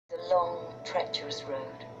long, treacherous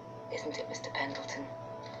road, isn't it, Mr. Pendleton?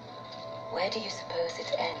 Where do you suppose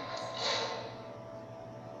it ends?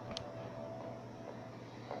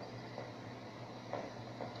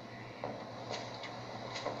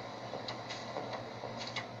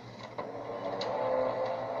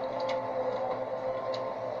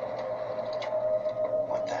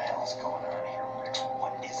 What the hell's going on here, Rex?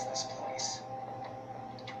 What is this place?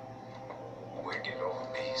 Wicked old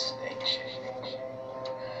beast, ain't she?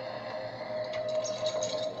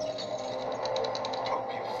 Hope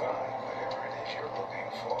you find whatever it is you're looking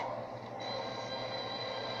for.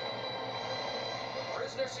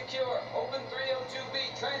 Prisoner secure. Open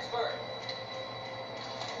 302B. Transfer.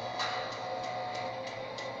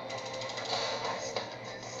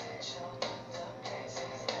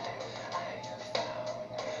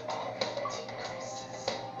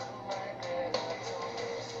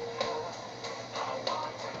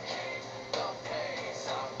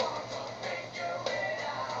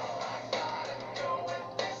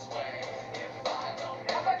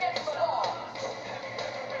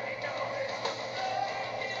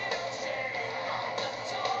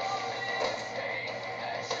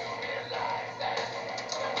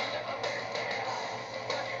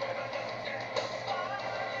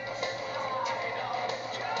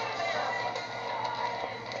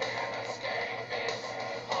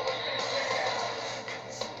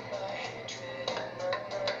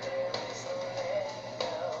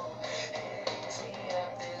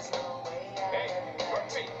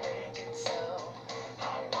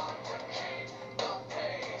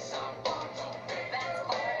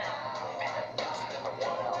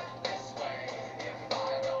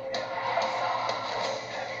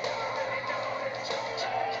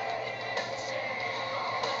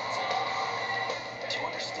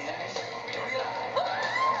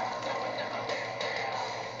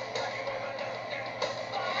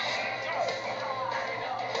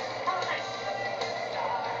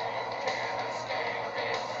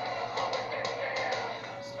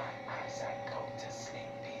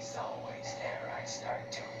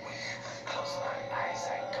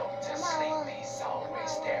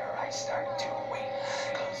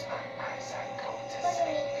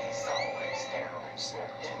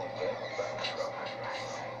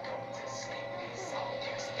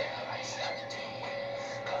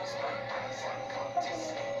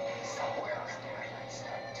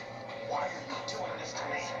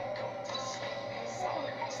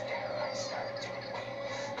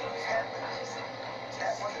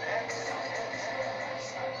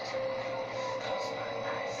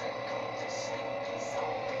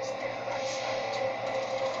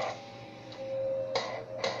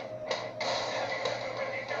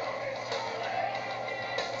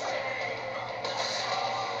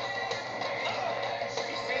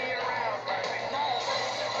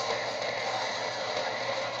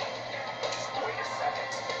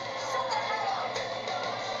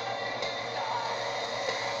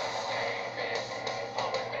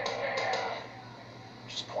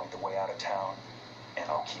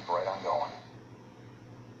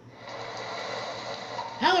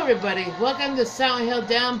 Hello everybody, welcome to Silent Hill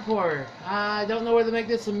Downpour. I don't know whether to make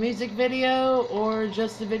this a music video or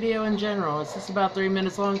just a video in general. It's just about 3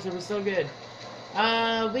 minutes long, so we're still good.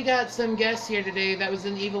 We got some guests here today that was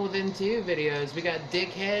in Evil Within 2 videos. We got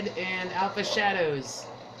Dickhead and Alpha Shadows.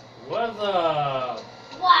 What's up?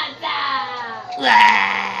 What's up?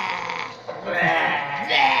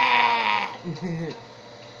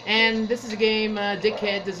 And this is a game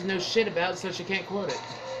Dickhead doesn't know shit about, so she can't quote it.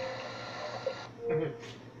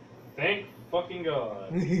 Thank fucking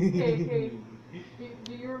God. Hey,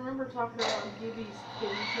 do you remember talking about Gibby's skin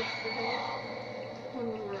tips today? When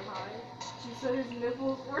we were high? She said his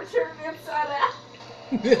nipples were turned inside out.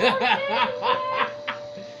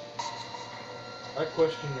 I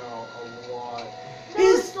question y'all a lot.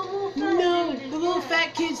 The little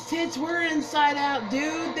fat kid's tits were inside out,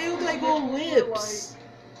 dude. They look like little lips.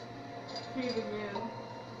 Feeding in.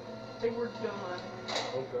 They were done.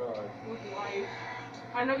 Oh God. With life.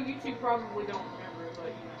 I know you two probably don't remember it, but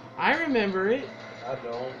you know. I remember it. I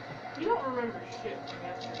don't. You don't remember shit from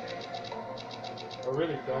yesterday. I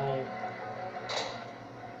really don't.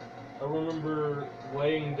 I remember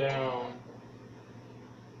laying down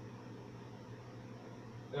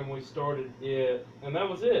and we started it, and that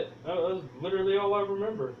was it. That was literally all I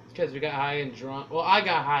remember. Because we got high and drunk. Well, I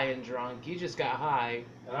got high and drunk. You just got high.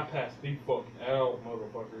 And I passed the fuck out,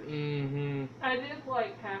 motherfuckers. Mm-hmm. I did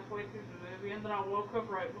like halfway through the movie, and then I woke up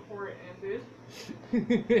right before it ended.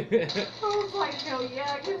 I was like, hell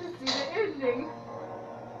yeah, I get to see the ending.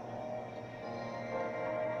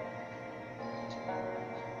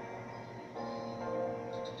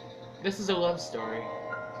 This is a love story.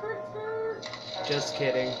 Just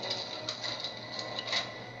kidding.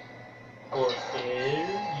 Or air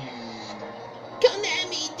you.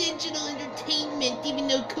 Konami Digital Entertainment, even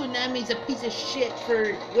though Konami's a piece of shit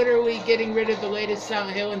for literally getting rid of the latest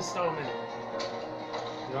Silent Hill installment.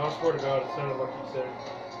 You know, I swear to God, it sounded like you said,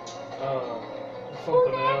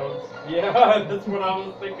 something else. Yeah, that's what I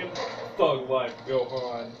was thinking. Thug life, go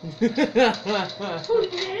on.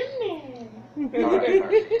 Alright,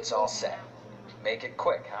 Murphy, it's all set. Make it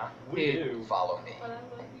quick, huh? We do. Follow me.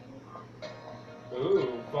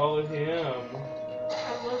 Ooh, follow him.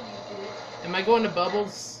 I love you, dude. Am I going to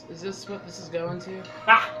Bubbles? Is this what this is going to?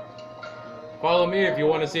 Ha! Follow me if you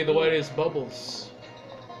want to see the latest Bubbles.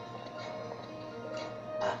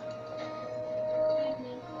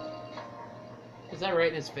 Is that right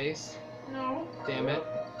in his face? No. Damn it.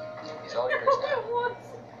 He's all yours now. What?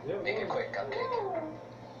 Yeah, Make it quick, Cupcake.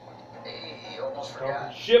 Hey, you almost talking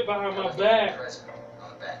forgot. shit behind my back. Present on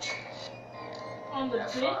the bench. On the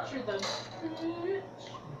Have bench fun. or the bitch?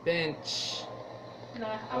 Bench. No,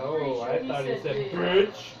 I'm pretty Oh, sure I thought he said bitch.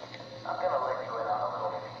 bitch. I'm gonna let you in on a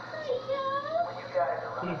little secret. When you guys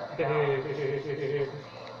are running the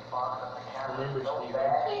Remember, Steven.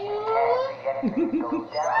 can't see anything that goes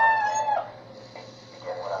down. You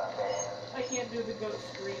get what I'm saying? I can't do the goat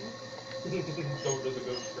scream. Don't do the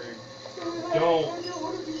ghost scream. I Don't. don't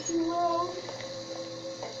want to be too loud.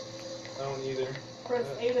 I don't either. Press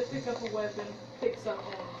A to pick up a weapon. Picks up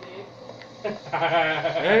on dick.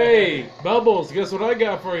 Hey, Bubbles, guess what I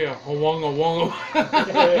got for you? A wonga wonga.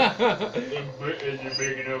 Is you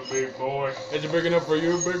big enough, big boy? Is it big enough for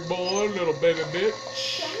you, big boy, little baby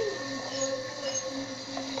bitch?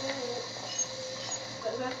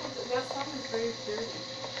 That song is very dirty.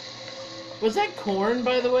 Was that corn,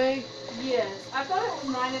 by the way? Yes, I thought it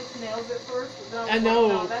was 9 Inch Nails at first, but then I was I like, know.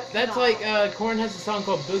 no, That's not. like, Korn has a song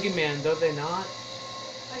called Boogeyman, don't they not?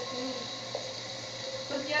 I think.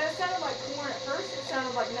 But yeah, it sounded like corn. At first, it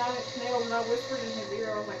sounded like 9 Inch Nails, and I whispered in his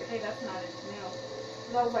ear, I was like, hey, that's 9 Inch Nails.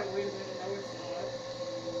 And I was like, wait a minute, no, it's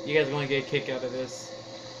not. You guys are gonna get a kick out of this.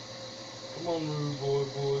 Come on, rude boy,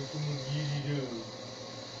 come on, giddy do.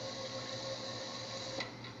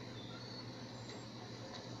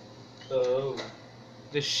 Oh.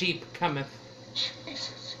 The sheep cometh.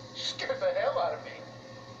 Jesus, you scared the hell out of me.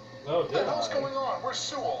 Oh, What the did hell's I? going on? Where's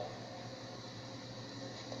Sewell?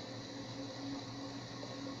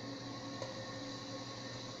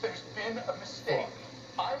 There's been a mistake.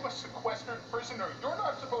 I'm a sequestered prisoner. You're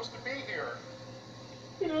not supposed to be here.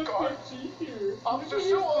 You're not Guard. supposed to be here. Officer Look at his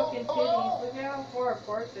Sewell, fucking hello? titties. Look at how far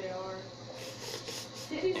apart they are.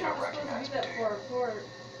 Titties You aren't don't supposed to recognize be that me, do far apart.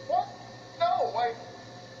 What? No,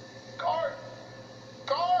 Guard!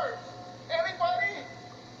 Guard! Anybody?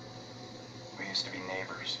 We used to be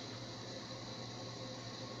neighbors.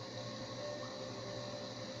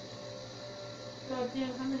 God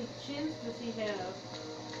damn, how many chins does he have?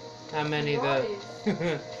 How many the...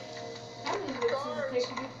 Right. How many licks does it take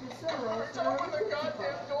to get to the center? Guards, open the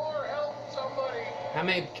goddamn door! Help somebody! How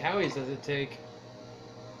many cowies does it take?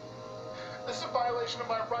 This is a violation of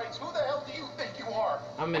my rights. Who the hell do you think you are?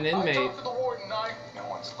 I'm an I inmate. talked to the warden. No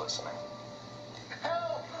one's listening.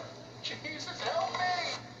 Help! Jesus, help me!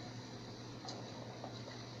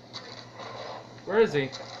 Where is he?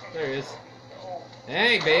 There he is.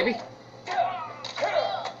 Hey, baby.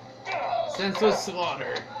 Senseless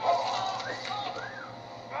slaughter.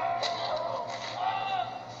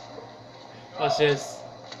 Watch this.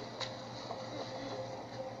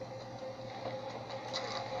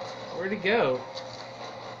 Where'd he go?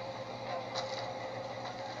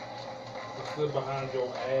 It's stood behind your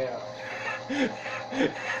ass.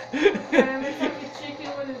 Man, it's like a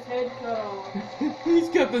chicken with his head cut off. He's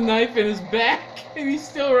got the knife in his back, and he's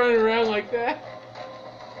still running around like that.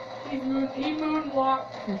 He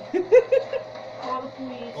moonwalked. Call the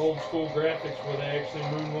police. Old school graphics where they actually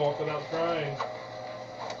moonwalk without trying.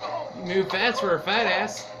 You move fast for a fat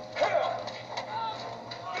ass.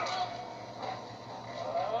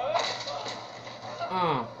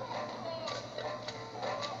 Oh.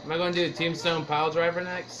 Am I going to do a tombstone pile driver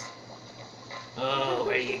next? Oh,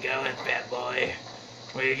 where you going, fat boy?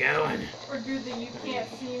 Where you going? Or do the you can't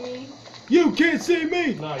see me. You can't see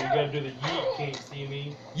me! No, you gotta do the yeet, can't see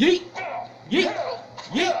me. Yeet! Yeet!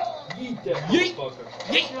 Yeet! Yeet that Yeet. motherfucker.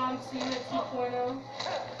 Yeet! John Cena 2.0.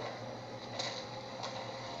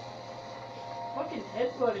 Fucking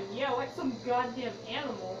headbutting, yeah, like some goddamn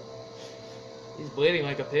animal. He's bleeding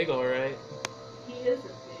like a pig, alright. He is a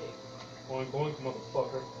pig. Boink, boink,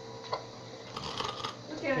 motherfucker.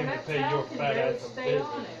 Look at him, Can't that pay towel your can fat barely ass a stay visit.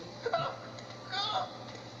 on him.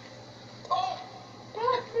 Oh!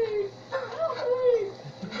 Help me! Help me!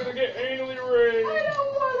 I'm gonna get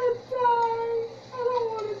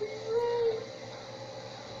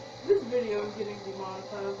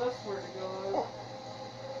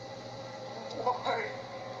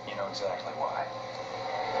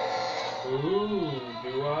Ooh,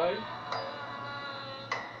 do I?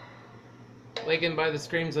 Wakened by the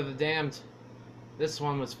screams of the damned. This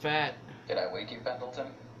one was fat. Did I wake you, Pendleton?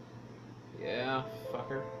 Yeah,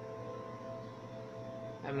 fucker.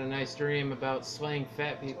 Having a nice dream about slaying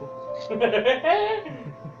fat people. I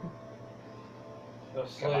Come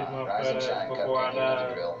slayed on, my rise fat and ass shine, before I Cupcake, you know the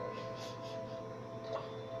died. drill.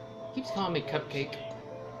 Keeps calling me Cupcake.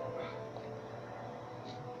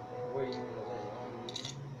 Wait,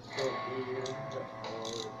 so weird.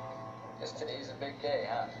 Guess today's a big day,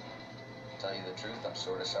 huh? Tell you the truth, I'm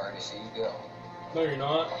sort of sorry to see you go. No, you're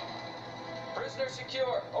not. Prisoner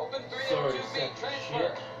secure. Open Sorry, 302B. sack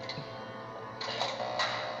Transfer.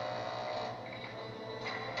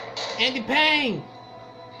 Andy Payne!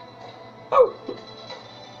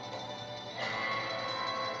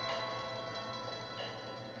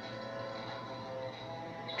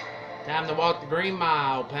 Time to walk the green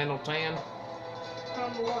mile, Pendleton.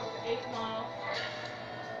 Time to walk the 8 mile.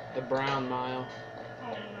 The brown mile. Oh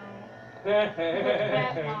no. The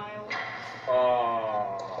fat mile.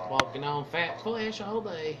 Aww. Walking on fat flesh all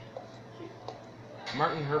day.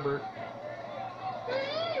 Martin Herbert.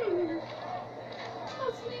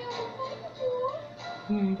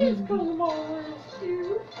 It's cause I'm always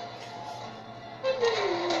cute. It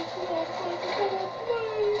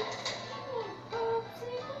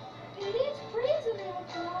is prison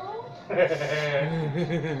after all.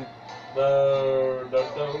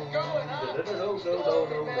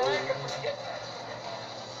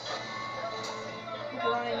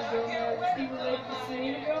 Brian Gomez, is he related to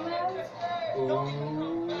Selena Gomez?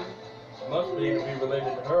 Ooh, must be to be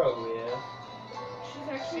related to her ugly ass. She's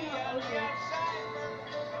actually not ugly.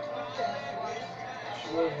 She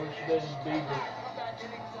was when she dated Bieber.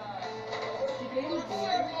 She dated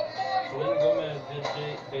Bieber. Selena Gomez did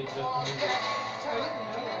date Justin Bieber. I didn't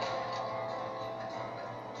know that.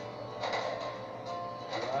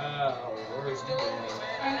 Wow, where's he been?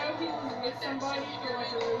 I know he was with somebody for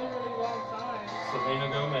like a really, really long time. Selena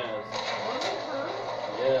Gomez. Was it her?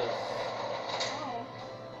 Yes. Oh.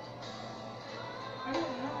 I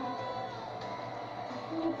didn't know.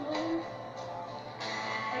 Little blue.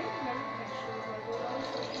 I didn't never think she was like that. I was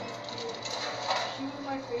like, she was cute. She was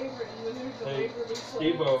my favorite in Wizards of Hey, Waverly Place.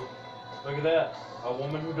 Steve-O, look at that. A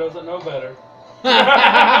woman who doesn't know better.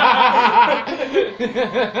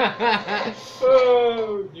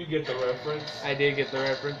 Oh, you get the reference. I did get the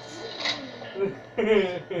reference. Why do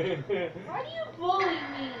you bully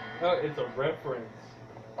me? Oh, it's a reference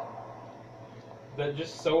that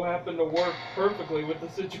just so happened to work perfectly with the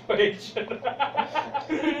situation.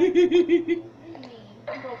 You're mean.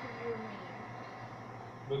 Both of you are mean.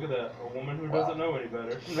 Look at that. A woman who doesn't know any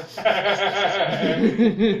better.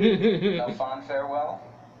 No fond farewell?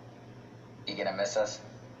 You gonna miss us?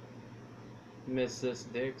 Miss this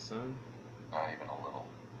dick, son. Not even a little.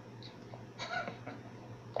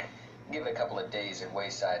 Give it a couple of days at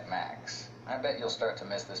Wayside Max. I bet you'll start to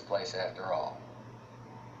miss this place after all.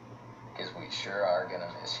 Because we sure are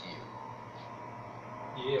gonna miss you.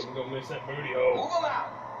 Yeah, we're gonna miss that booty hole. Move them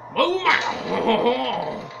out! Move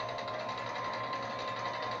out!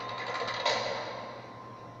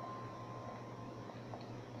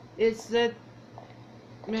 It's that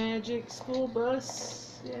magic school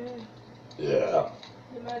bus. Yeah. Yeah.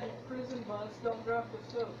 The magic prison bus. Don't drop the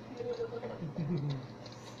soap.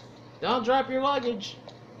 Don't drop your luggage.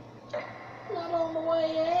 Not on the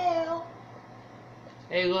way out.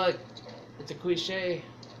 Hey, look. It's a cliche.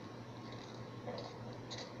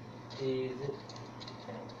 Is it?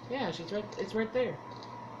 Yeah, she's right. It's right there.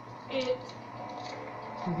 It.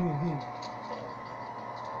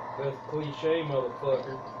 That's cliche,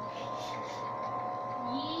 motherfucker.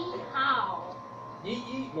 Yeehaw. Yeet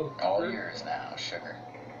yeet, motherfucker. All yours now, sugar.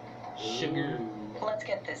 Sugar. Let's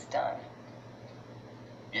get this done.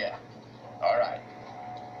 Yeah. All right.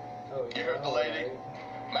 Oh, You heard the lady.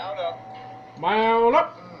 Mount up. Mount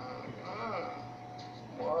up.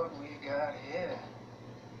 What we got here?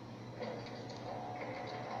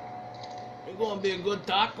 It's gonna be a good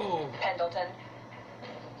taco. Pendleton.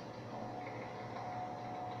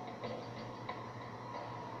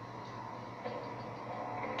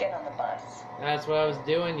 Get on the bus. That's what I was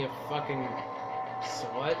doing, you fucking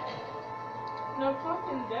slut. No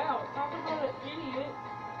fucking doubt. Talk about an idiot.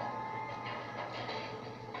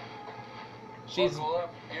 She's. Buckle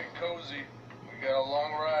up, get cozy. We got a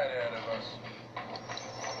long ride ahead of us.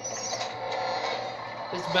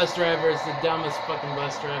 This bus driver is the dumbest fucking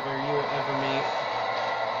bus driver you will ever meet.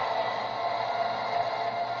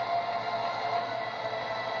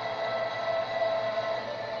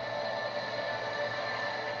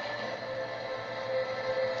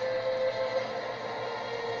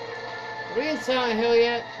 Are we in Silent Hill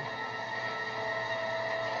yet?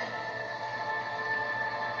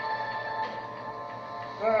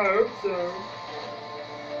 I hope so.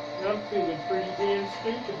 I'm feeling pretty damn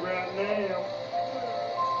stupid right now.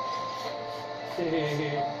 Don't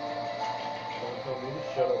tell me to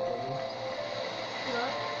shut up, woman.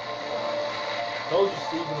 Told you,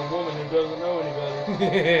 Stephen, a woman who doesn't know any better.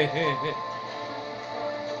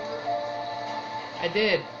 I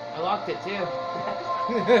did. I locked it too.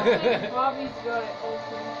 Bobby's got it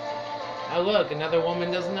open. Oh look, another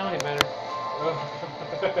woman doesn't know any better.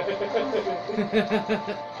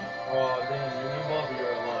 Oh, damn, you and Bobby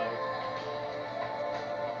are alive.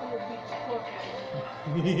 I'm gonna beat the fuck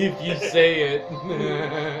out of you. If you say it.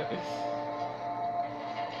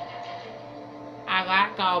 I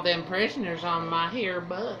like all them prisoners on my hair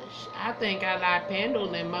bush. I think I like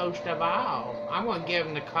Pendleton most of all. I'm gonna give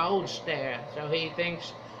him the cold stare so he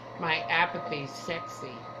thinks my apathy's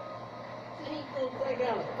sexy. He thinks I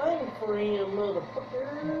got a thing for him,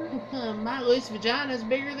 motherfucker. My loose vagina's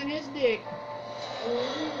bigger than his dick.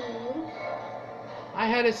 I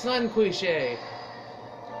had a son cliche.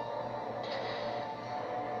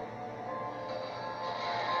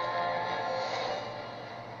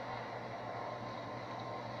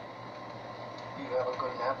 You have a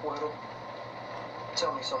good nap, Widow?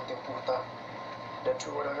 Tell me something, puta. That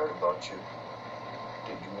true what I heard about you?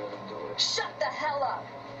 Did you really do it? Shut the hell up!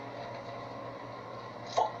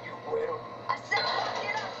 Fuck you, Widow. I said fuck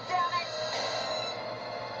it up, damn it!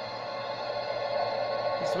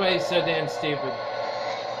 That's why he's so damn stupid.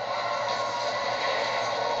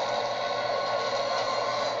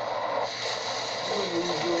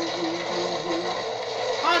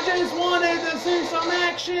 I just wanted to see some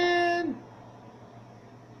action!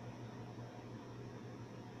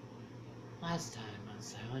 Last time on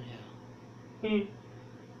Silent Hill.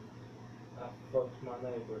 I fucked my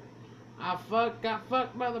neighbor. Got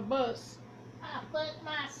fucked by the bus. I fucked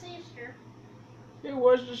my sister, It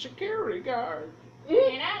was the security guard.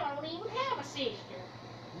 and I don't even have a sister.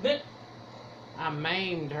 I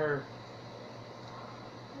maimed her.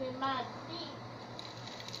 With my dick.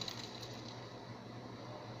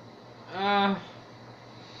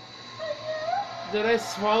 Did I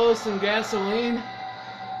swallow some gasoline?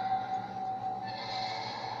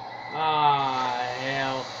 Ah,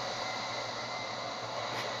 hell.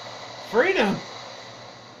 Freedom!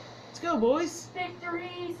 Let's go, boys.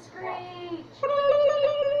 Victory screech!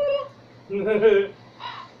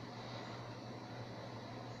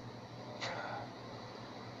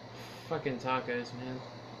 Fucking tacos, man.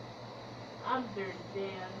 I'm Dirty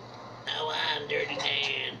Dan. Oh, I'm Dirty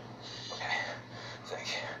Dan. Okay, think.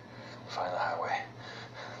 Find the highway.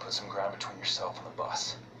 Put some ground between yourself and the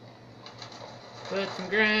bus. Put some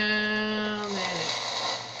ground in it.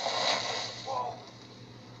 Whoa.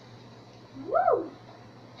 Woo!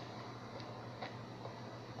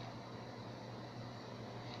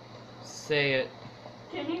 Say it.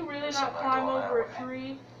 Can he really Guess not I'm not climb going over that a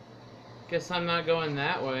tree? Guess I'm not going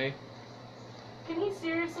that way. Can he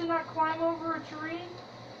seriously not climb over a tree?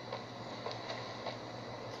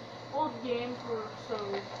 Old games were so...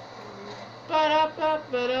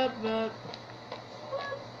 Ba-da-ba-ba-da-ba.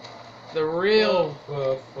 The real.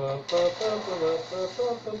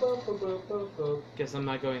 Guess I'm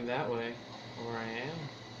not going that way. Or I am.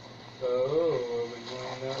 Oh, are we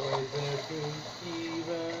going that way there too,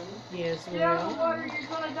 Steven? Yes, we Get out of the are. water, you're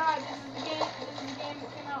gonna die. This is the game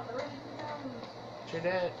that came out in the early 2000s. True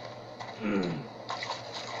that.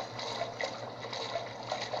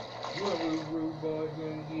 What a robot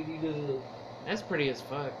gonna get it up? That's pretty as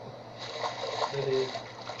fuck. That is.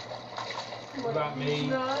 What about me?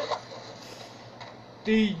 Nuts.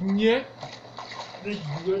 These nut. This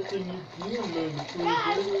nothing you feel,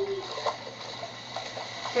 motherfucker.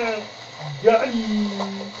 Got you.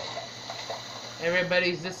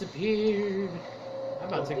 Everybody's disappeared. I'm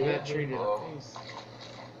about to take that tree to the face.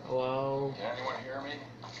 Hello? Can anyone hear me?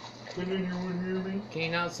 Can anyone hear me? Can you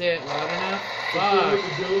not say it loud enough? I feel like Fuck.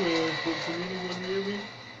 a dumbass, but can anyone hear me?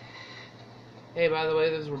 Hey, by the way,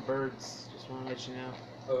 those were birds. Just want to let you know.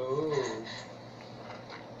 Oh.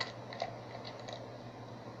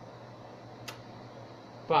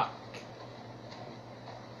 Fuck.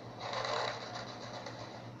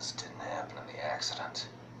 This didn't happen in the accident.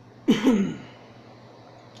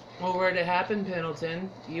 Well, where'd it happen, Pendleton?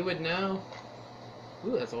 You would know.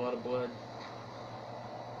 Ooh, that's a lot of blood.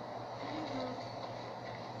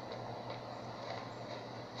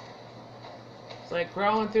 It's like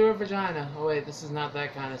crawling through a vagina. Oh wait, this is not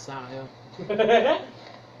that kind of Silent Hill.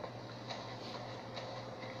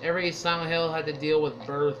 Every Silent Hill had to deal with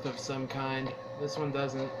birth of some kind. This one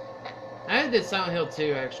doesn't. I did Silent Hill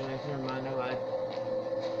 2, actually. Never mind, I lied.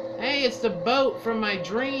 Hey, it's the boat from my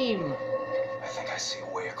dream! I think I see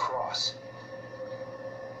a way across.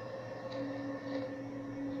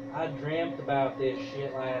 I dreamt about this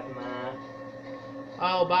shit last night.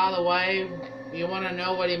 Oh, by the way, you want to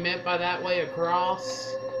know what he meant by that way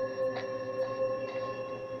across?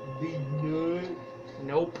 The nut.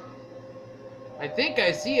 Nope. I think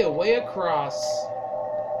I see a way across.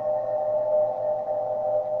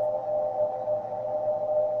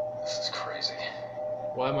 This is crazy.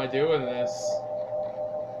 Why am I doing this?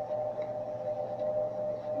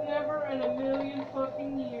 Never in a million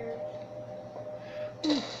fucking years.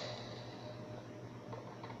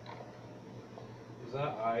 Is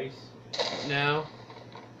that ice? No.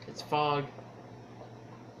 It's fog.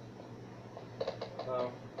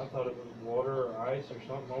 Oh, I thought it was water or ice or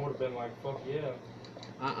something. I would have been like, fuck yeah.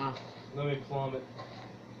 Uh-uh. Let me plummet.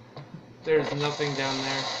 There's nothing down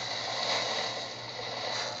there.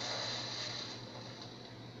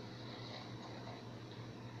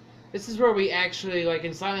 This is where we actually, like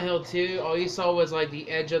in Silent Hill 2, all you saw was like the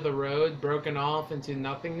edge of the road broken off into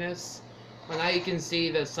nothingness. Well, now you can see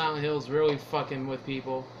that Silent Hill's really fucking with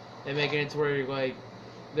people. They're making it to where you're like,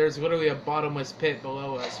 there's literally a bottomless pit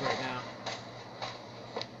below us right now.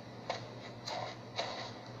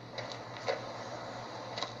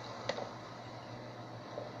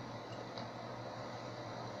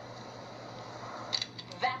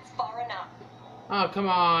 That's far enough. Oh, come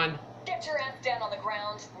on. Get your ass down on the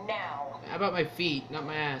ground now. How about my feet, not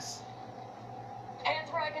my ass? Hands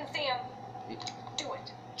where I can see them. Do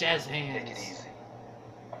it. Jazz Take hands. it easy.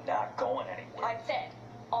 I'm not going anywhere. I said,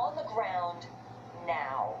 on the ground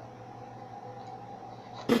now.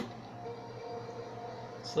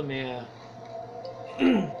 So let me,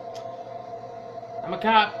 I'm a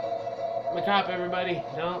cop. I'm a cop, everybody.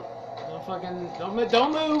 Don't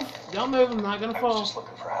move. Don't move. I'm not gonna I was fall. just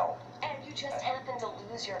looking for help. And you just happen to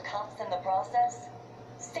lose your cuffs in the process?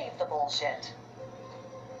 Save the bullshit.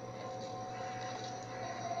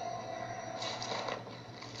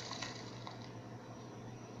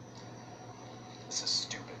 This is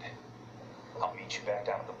stupid. I'll meet you back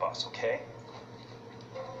down at the bus, okay?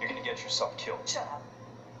 You're gonna get yourself killed. Shut up.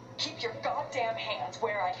 Keep your goddamn hands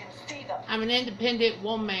where I can see them. I'm an independent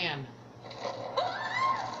woman.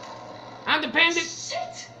 I'm dependent.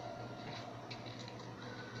 Shit!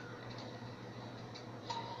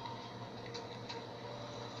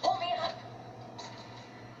 Pull me up.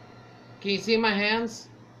 Can you see my hands?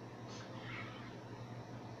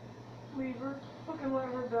 Leave her. Fucking let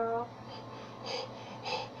her go.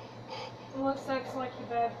 Unless that's like the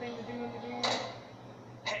bad thing to do in the game.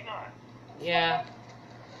 Hang on. Yeah.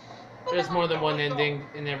 There's more than one ending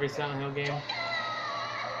in every Silent Hill game.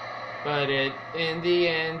 But in the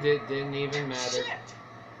end, it didn't even matter. Shit!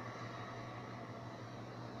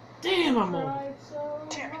 Damn, I'm old. Tried so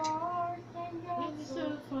Damn it. hard and got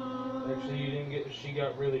so far. Actually, you didn't get. She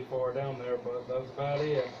got really far down there, but that's about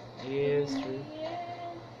it. Yes, true.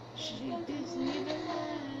 She doesn't even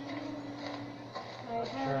I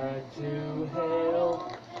tried to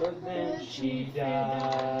help, but then she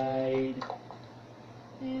died.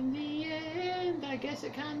 In the end, I guess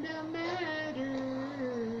it kinda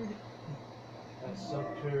mattered. I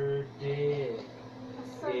sucked her dick.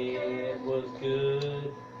 It was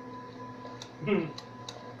good.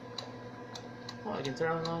 Oh, I can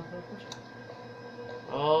turn on all.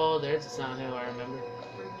 Oh, there's a Silent Hill I remember.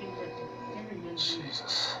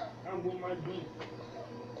 Jesus. I want my drink.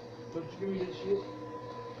 Don't you give me this shit?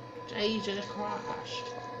 Jesus Christ.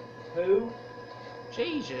 Who?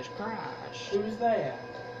 Jesus Christ. Who's that?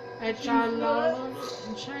 It's our Lord and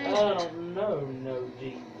I Savior. don't know no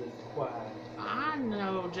Jesus Christ. I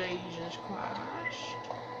know Jesus Christ.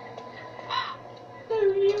 Do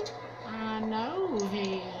you? I know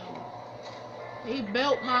him. He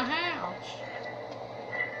built my house.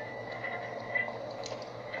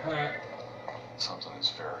 Huh? Something is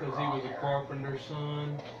very Because he wrong was a here. carpenter's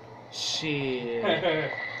son. Shit.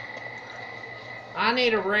 I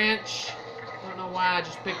need a wrench. Don't know why I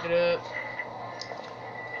just picked it up.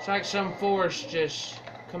 It's like some force just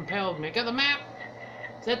compelled me. Got the map.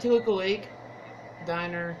 Is that Toluca Lake?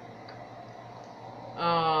 Diner.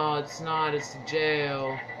 Oh, it's not. It's the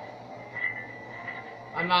jail.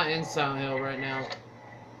 I'm not in Silent Hill right now.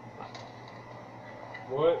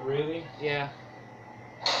 What? Really? Yeah.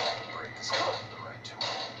 Break this door with the right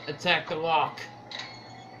tool. Attack the lock.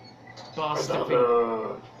 Boss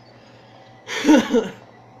defeated.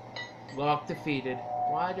 Lock defeated.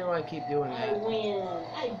 Why do I keep doing that? win.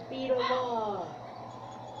 I beat him up.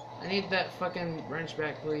 I need that fucking wrench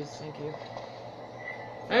back, please. Thank you.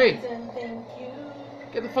 Hey! And thank you.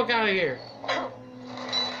 Get the fuck out of here.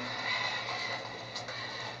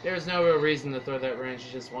 There was no real reason to throw that wrench,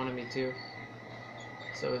 she just wanted me to.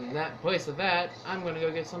 So in that place of that, I'm gonna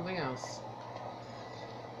go get something else.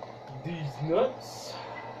 These nuts.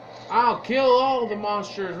 I'll kill all the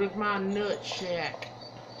monsters with my nut shack.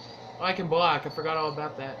 Oh, I can block. I forgot all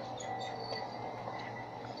about that.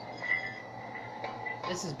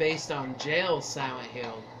 This is based on Jail Silent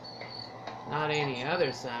Hill, not any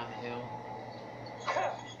other Silent Hill.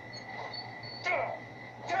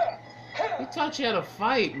 He taught you how to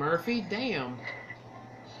fight, Murphy. Damn.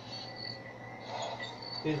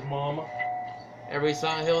 His mama. Every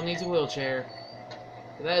Silent Hill needs a wheelchair.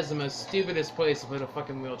 That is the most stupidest place to put a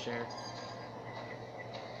fucking wheelchair.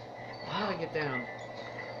 How do I get down?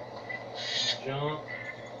 Jump.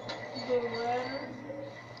 The ladder.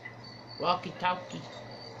 Walkie-talkie.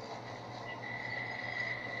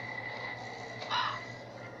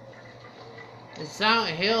 In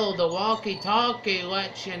Silent Hill, the walkie-talkie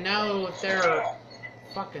lets you know if they're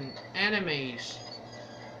fucking enemies.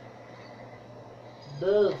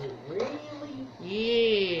 Does it really?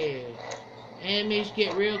 Yeah. Enemies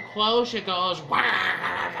get real close, it goes. If I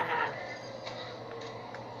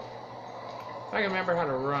can remember how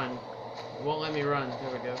to run. It won't let me run.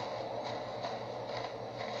 There we go.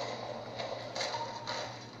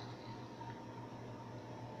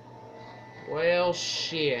 Well,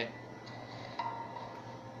 shit.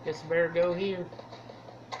 Guess I better go here.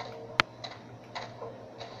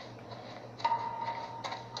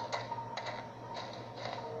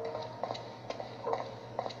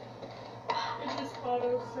 It just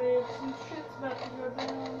auto-saved. Some shit's about to go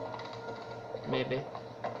down. Maybe.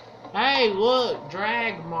 Hey, look!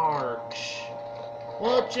 Drag marks.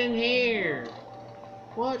 What's in here?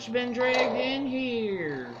 What's been dragged in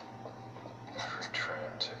here? Free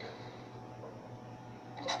train ticket.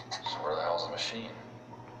 So where the hell's the machine?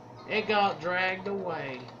 It got dragged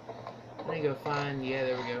away. I need to go find. Yeah,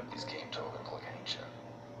 there we go. These game tokens look ancient.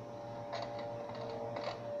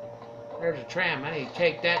 There's a tram. I need to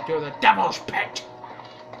take that to the devil's pit.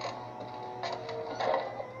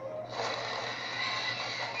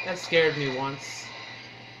 That scared me once.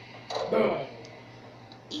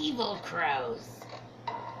 Evil crows.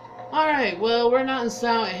 Alright, well, we're not in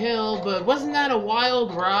Silent Hill, but wasn't that a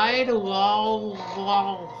wild ride? Lol,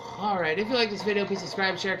 lol. Alright, if you like this video, please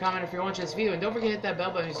subscribe, share, comment if you're watching this video, and don't forget to hit that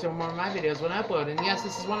bell button to see more of my videos when I upload. And yes,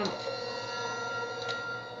 this is one of...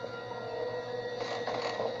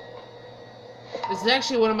 This is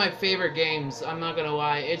actually one of my favorite games, I'm not gonna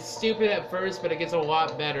lie. It's stupid at first, but it gets a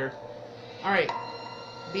lot better. Alright,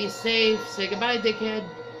 be safe, say goodbye, dickhead.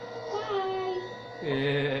 Bye.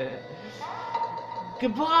 Yeah.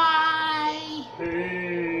 Goodbye!